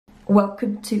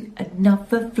welcome to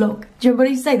another vlog. Do you remember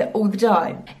when you say that all the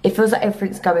time? It feels like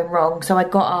everything's going wrong. So I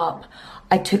got up,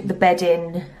 I took the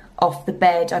bedding off the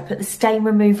bed, I put the stain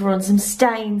remover on some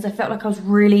stains. I felt like I was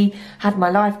really had my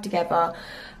life together.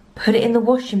 Put it in the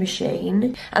washing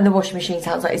machine, and the washing machine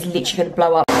sounds like it's literally gonna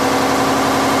blow up.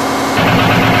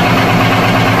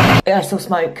 I saw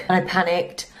smoke and I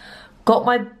panicked. Got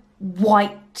my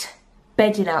white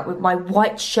bedding out with my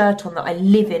white shirt on that I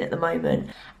live in at the moment,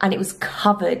 and it was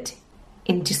covered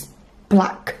in just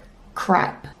black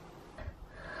crap.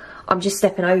 I'm just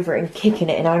stepping over it and kicking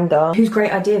it in anger. Whose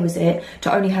great idea was it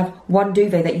to only have one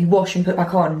duvet that you wash and put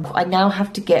back on? I now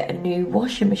have to get a new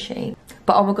washing machine.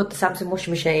 But oh my god, the Samsung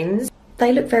washing machines,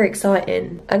 they look very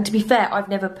exciting. And to be fair, I've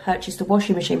never purchased a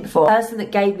washing machine before. The person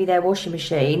that gave me their washing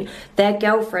machine, their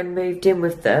girlfriend moved in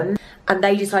with them and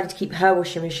they decided to keep her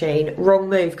washing machine. Wrong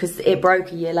move, because it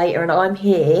broke a year later and I'm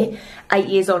here 8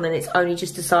 years on and it's only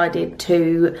just decided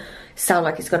to sound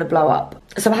like it's going to blow up.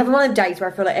 So I'm having one of the days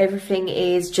where I feel like everything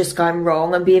is just going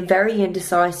wrong. I'm being very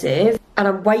indecisive and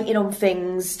I'm waiting on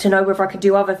things to know whether I can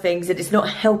do other things, and it's not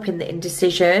helping the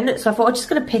indecision. So I thought I'm just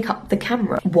going to pick up the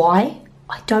camera. Why?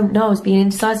 I don't know. I was being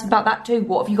indecisive about that too.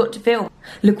 What have you got to film?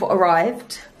 Look what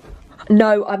arrived.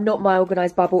 No, I'm not my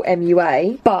organised bubble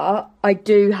MUA, but I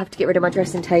do have to get rid of my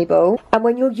dressing table. And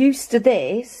when you're used to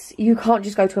this, you can't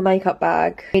just go to a makeup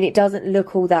bag. I mean, it doesn't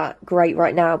look all that great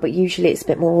right now, but usually it's a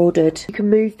bit more ordered. You can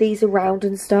move these around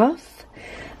and stuff.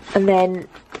 And then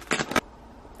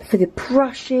for the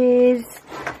brushes,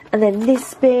 and then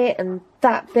this bit and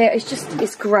that bit,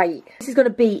 it's great. This is going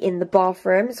to be in the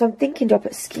bathroom, so I'm thinking, do I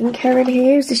put skincare in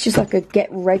here? Is this just like a get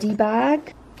ready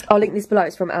bag? I'll link this below,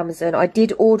 it's from Amazon. I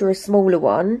did order a smaller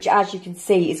one, which as you can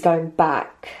see is going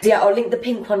back. So yeah, I'll link the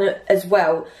pink one as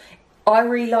well. I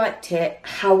really liked it.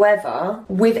 However,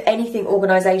 with anything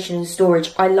organisation and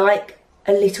storage, I like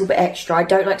a little bit extra. I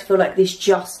don't like to feel like this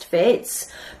just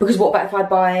fits, because what about if I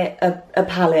buy a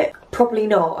palette? Probably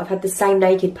not. I've had the same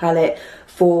naked palette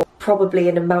for probably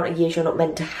an amount of years you're not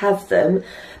meant to have them.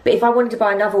 But if I wanted to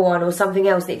buy another one or something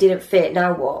else and it didn't fit,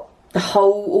 now what? The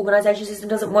whole organisation system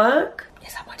doesn't work?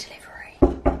 Is that my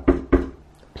delivery?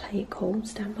 Play it cool,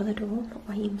 stand by the door, not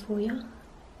waiting for you.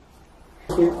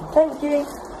 Thank you.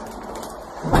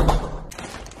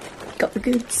 Got the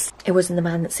goods. It wasn't the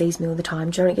man that sees me all the time.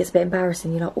 Do you know, it gets a bit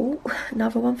embarrassing. You're like, oh,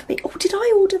 another one for me. Oh, did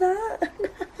I order that?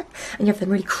 And you have them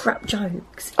really crap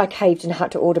jokes. I caved and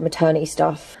had to order maternity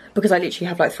stuff because I literally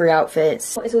have like 3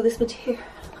 outfits. What is all this material?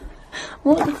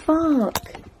 What the fuck?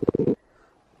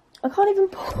 I can't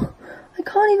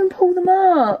even pull them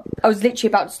up. I was literally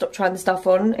about to stop trying the stuff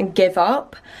on and give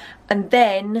up. And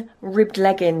then ribbed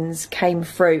leggings came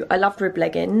through. I loved ribbed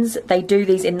leggings. They do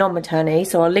these in non-maternity,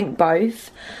 so I'll link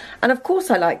both. And of course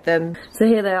I like them. So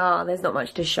here they are. There's not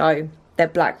much to show. They're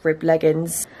black ribbed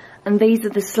leggings. And these are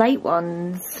the slate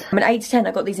ones. I'm an 8 to 10.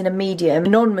 I got these in a medium.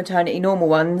 Non-maternity normal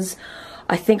ones,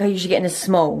 I think I usually get in a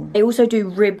small. They also do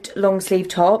ribbed long sleeve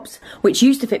tops, which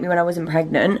used to fit me when I wasn't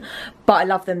pregnant, but I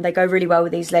love them. They go really well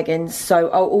with these leggings, so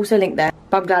I'll also link them.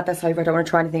 But I'm glad that's over. I don't want to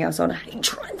try anything else on. I hate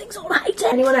trying things on. I hate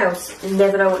it. Anyone else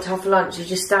never know what to have for lunch? You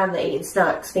just stand there eating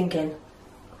snacks thinking,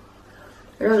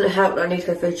 it doesn't help that I need to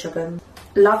go food shopping.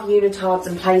 Love unitards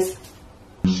and place.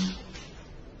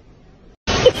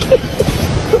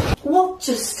 What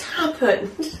just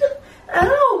happened?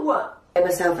 Ow! I made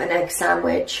myself an egg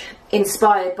sandwich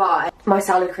inspired by my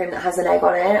salad cream that has an egg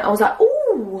on it. I was like,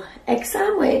 ooh, egg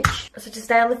sandwich. So to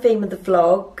stay on the theme of the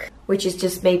vlog, which is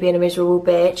just me being a miserable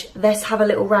bitch, let's have a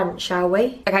little rant, shall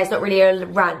we? Okay, it's not really a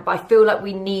rant, but I feel like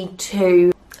we need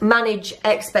to manage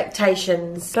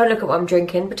expectations. Don't look at what I'm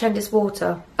drinking, pretend it's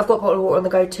water. I've got a bottle of water on the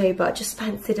go too, but I just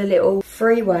fancied a little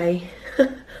freeway.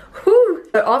 Woo.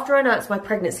 So after I announced my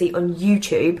pregnancy on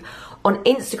YouTube, on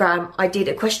Instagram I did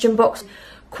a question box.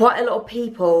 Quite a lot of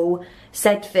people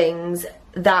said things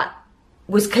that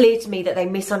was clear to me that they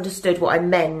misunderstood what I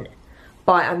meant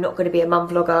by I'm not going to be a mum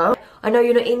vlogger. I know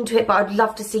you're not into it, but I'd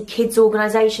love to see kids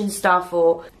organisation stuff,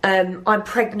 or I'm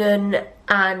pregnant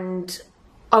and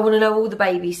I want to know all the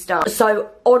baby stuff. So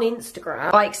on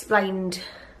Instagram I explained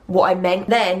what I meant.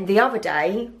 Then the other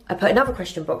day I put another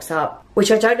question box up,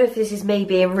 which I don't know if this is me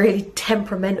being really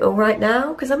temperamental right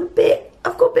now, because I've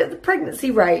got a bit of the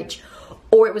pregnancy rage,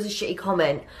 or it was a shitty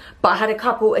comment. But I had a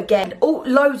couple again,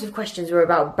 loads of questions were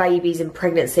about babies and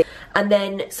pregnancy, and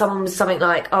then someone was something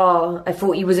like, oh, I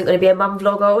thought you wasn't going to be a mum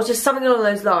vlogger, or just something along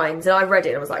those lines, and I read it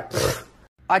and I was like, pfft.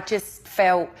 I just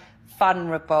felt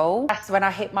vulnerable, that's when I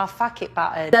hit my fuck it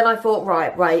button. Then I thought,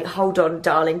 right, wait, hold on,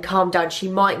 darling, calm down. She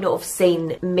might not have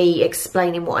seen me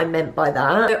explaining what I meant by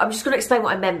that. So I'm just going to explain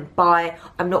what I meant by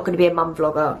I'm not going to be a mum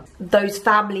vlogger. Those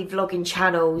family vlogging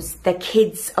channels, their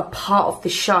kids are part of the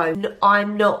show.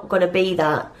 I'm not going to be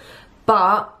that.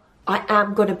 But I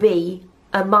am going to be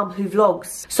a mum who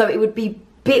vlogs. So it would be a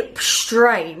bit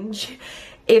strange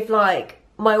if, like,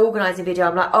 my organising video,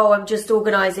 I'm like, oh, I'm just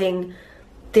organising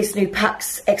this new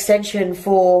PAX extension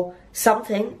for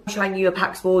something. I'm showing you a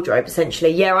PAX wardrobe,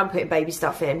 essentially. Yeah, I'm putting baby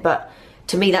stuff in, but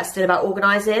to me, that's still about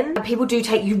organising. And people do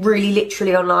take you really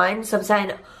literally online. So I'm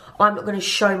saying, I'm not going to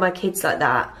show my kids like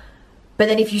that. But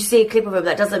then if you see a clip of them,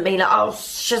 that doesn't mean like, oh,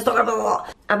 she's not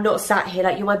gonna... I'm not sat here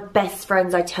like, you're my best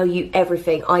friends, I tell you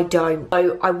everything. I don't.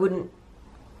 So I wouldn't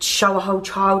show a whole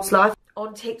child's life.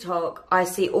 On TikTok, I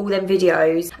see all them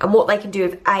videos and what they can do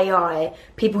with AI.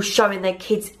 People showing their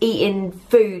kids eating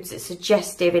foods that's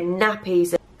suggestive in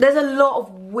nappies. There's a lot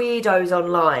of weirdos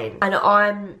online and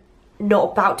I'm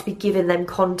not about to be giving them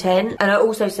content. And I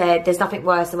also said there's nothing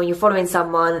worse than when you're following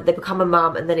someone, they become a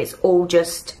mum and then it's all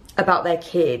just about their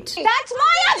kid. That's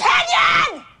my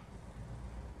opinion!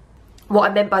 What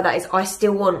I meant by that is I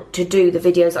still want to do the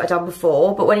videos that I've done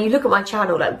before, but when you look at my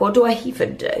channel, like, what do I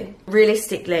even do?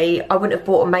 Realistically, I wouldn't have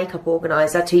bought a makeup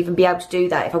organiser to even be able to do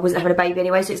that if I wasn't having a baby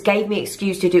anyway, so it's gave me an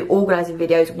excuse to do organising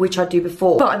videos, which I do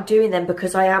before. But I'm doing them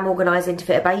because I am organising to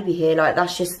fit a baby here, like,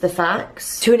 that's just the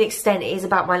facts. To an extent, it is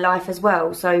about my life as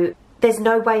well, so there's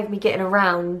no way of me getting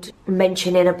around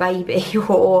mentioning a baby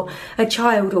or a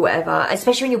child or whatever,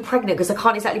 especially when you're pregnant, because I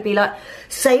can't exactly be like,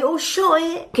 say it or show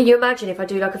it. Can you imagine if I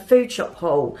do like a food shop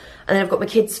haul and then I've got my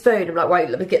kids' food, I'm like,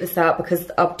 wait, let me get this out because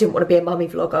I didn't want to be a mummy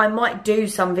vlogger. I might do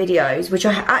some videos, which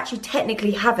I actually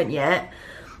technically haven't yet,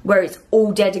 where it's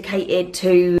all dedicated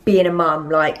to being a mum.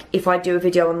 Like if I do a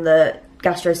video on the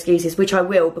gastroschisis, which I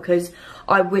will, because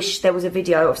I wish there was a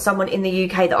video of someone in the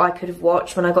UK that I could have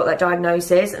watched when I got that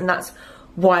diagnosis, and that's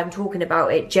why I'm talking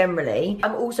about it generally.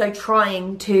 I'm also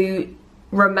trying to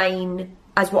remain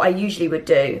as what I usually would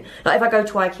do. Like if I go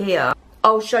to IKEA,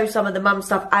 I'll show some of the mum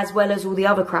stuff as well as all the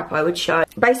other crap I would show.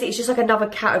 Basically, it's just like another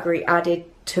category added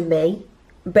to me,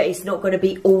 but it's not going to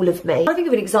be all of me. I think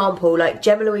of an example, like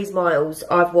Gemma Louise Miles,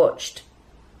 I've watched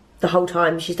the whole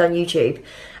time she's done YouTube,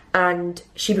 and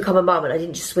she become a mum and I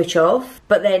didn't just switch off.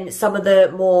 But then some of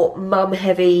the more mum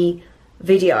heavy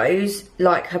videos,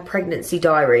 like her pregnancy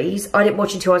diaries, I didn't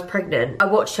watch until I was pregnant. I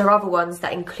watched her other ones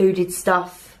that included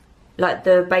stuff like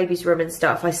the baby's room and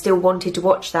stuff. I still wanted to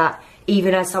watch that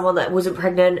even as someone that wasn't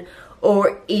pregnant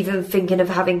or even thinking of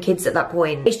having kids at that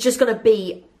point. It's just going to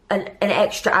be an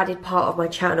extra added part of my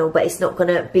channel, but it's not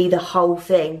going to be the whole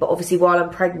thing. But obviously while I'm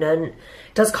pregnant, it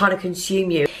does kind of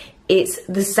consume you. It's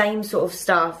the same sort of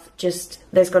stuff, just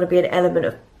there's going to be an element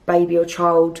of baby or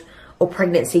child or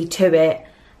pregnancy to it.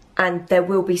 And there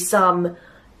will be some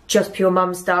just pure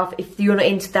mum stuff. If you're not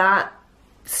into that,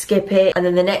 skip it. And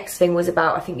then the next thing was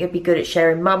about, I think you'd be good at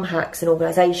sharing mum hacks and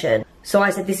organisation. So I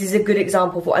said this is a good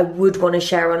example of what I would want to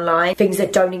share online. Things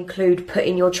that don't include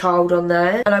putting your child on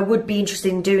there. And I would be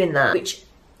interested in doing that, which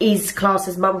is classed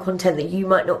as mum content that you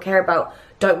might not care about.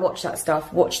 Don't watch that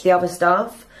stuff, watch the other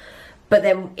stuff. But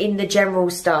then in the general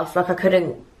stuff, like I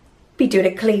couldn't be doing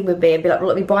a clean with me and be like, well,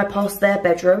 let me bypass their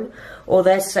bedroom or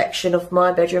their section of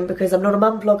my bedroom because I'm not a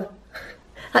mum vlogger.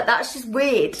 Like, that's just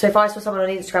weird. So if I saw someone on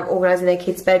Instagram organising their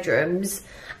kids' bedrooms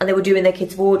and they were doing their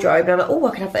kids' wardrobe, and I'm like, oh,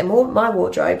 I can have that in my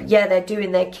wardrobe. Yeah, they're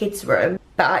doing their kids' room,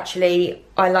 but actually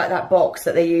I like that box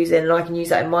that they're using and I can use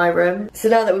that in my room. So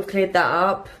now that we've cleared that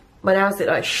up, my nails look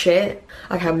like shit.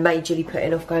 Okay, I'm majorly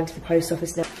putting off going to the post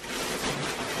office now.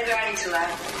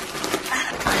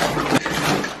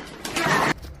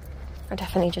 I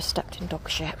definitely just stepped in dog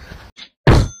shit.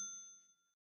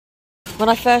 When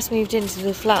I first moved into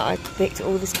the flat, I picked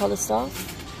all this colour stuff.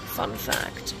 Fun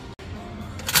fact.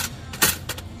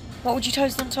 What would you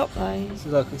toast on top though? So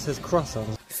look, it says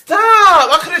croissant. Stop!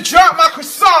 I could have dropped my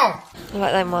croissant! I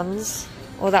like them ones.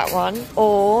 Or that one.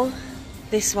 Or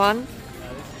this one.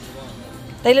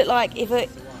 They look like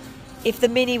if the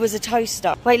mini was a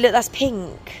toaster. Wait, look, that's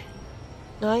pink.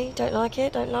 No, you don't like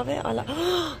it? Don't love it? I like...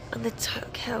 and the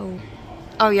kettle.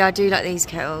 Oh yeah, I do like these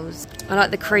kettles. I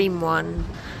like the cream one.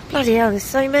 Bloody hell, there's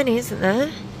so many, isn't there?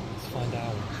 Let's find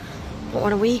out. What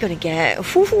one are we going to get?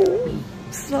 Ooh,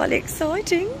 slightly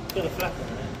exciting. Got a flap on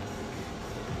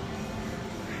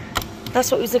it.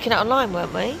 That's what we was looking at online,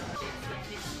 weren't we?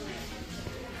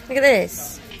 Look at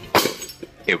this.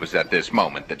 It was at this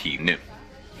moment that he knew.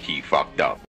 He fucked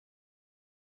up.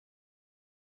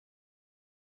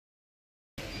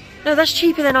 No, that's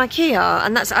cheaper than IKEA,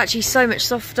 and that's actually so much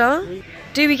softer.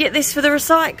 Do we get this for the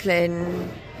recycling?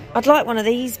 I'd like one of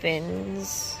these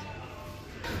bins.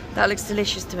 That looks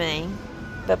delicious to me,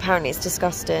 but apparently it's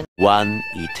disgusting. One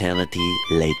eternity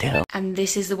later. And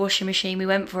this is the washing machine we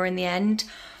went for in the end.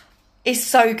 It's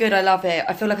so good, I love it.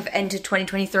 I feel like I've entered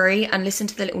 2023 and listen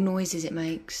to the little noises it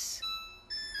makes.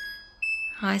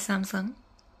 Hi Samsung.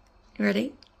 You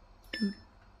ready? Do,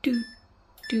 do,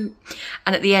 do.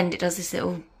 And at the end it does this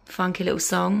little funky little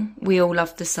song. We all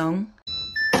love the song.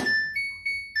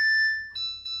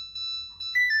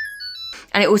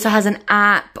 And it also has an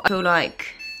app. I feel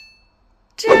like...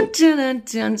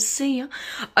 see ya.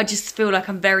 I just feel like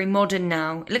I'm very modern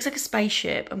now. It looks like a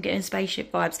spaceship. I'm getting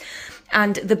spaceship vibes.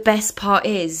 And the best part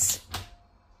is,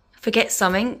 forget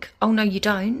something. Oh no, you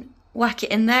don't. Whack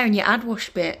it in there and you add wash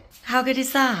bit. How good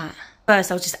is that?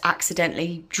 First, I was just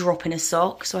accidentally dropping a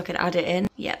sock so I could add it in.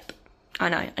 Yep, I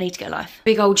know. I need to get a life.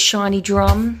 Big old shiny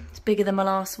drum. It's bigger than my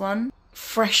last one.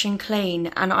 Fresh and clean,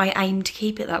 and I aim to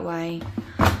keep it that way.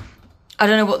 I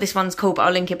don't know what this one's called, but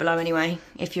I'll link it below anyway,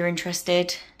 if you're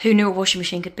interested. Who knew a washing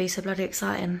machine could be so bloody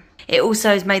exciting? It also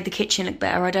has made the kitchen look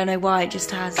better. I don't know why, it just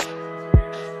has.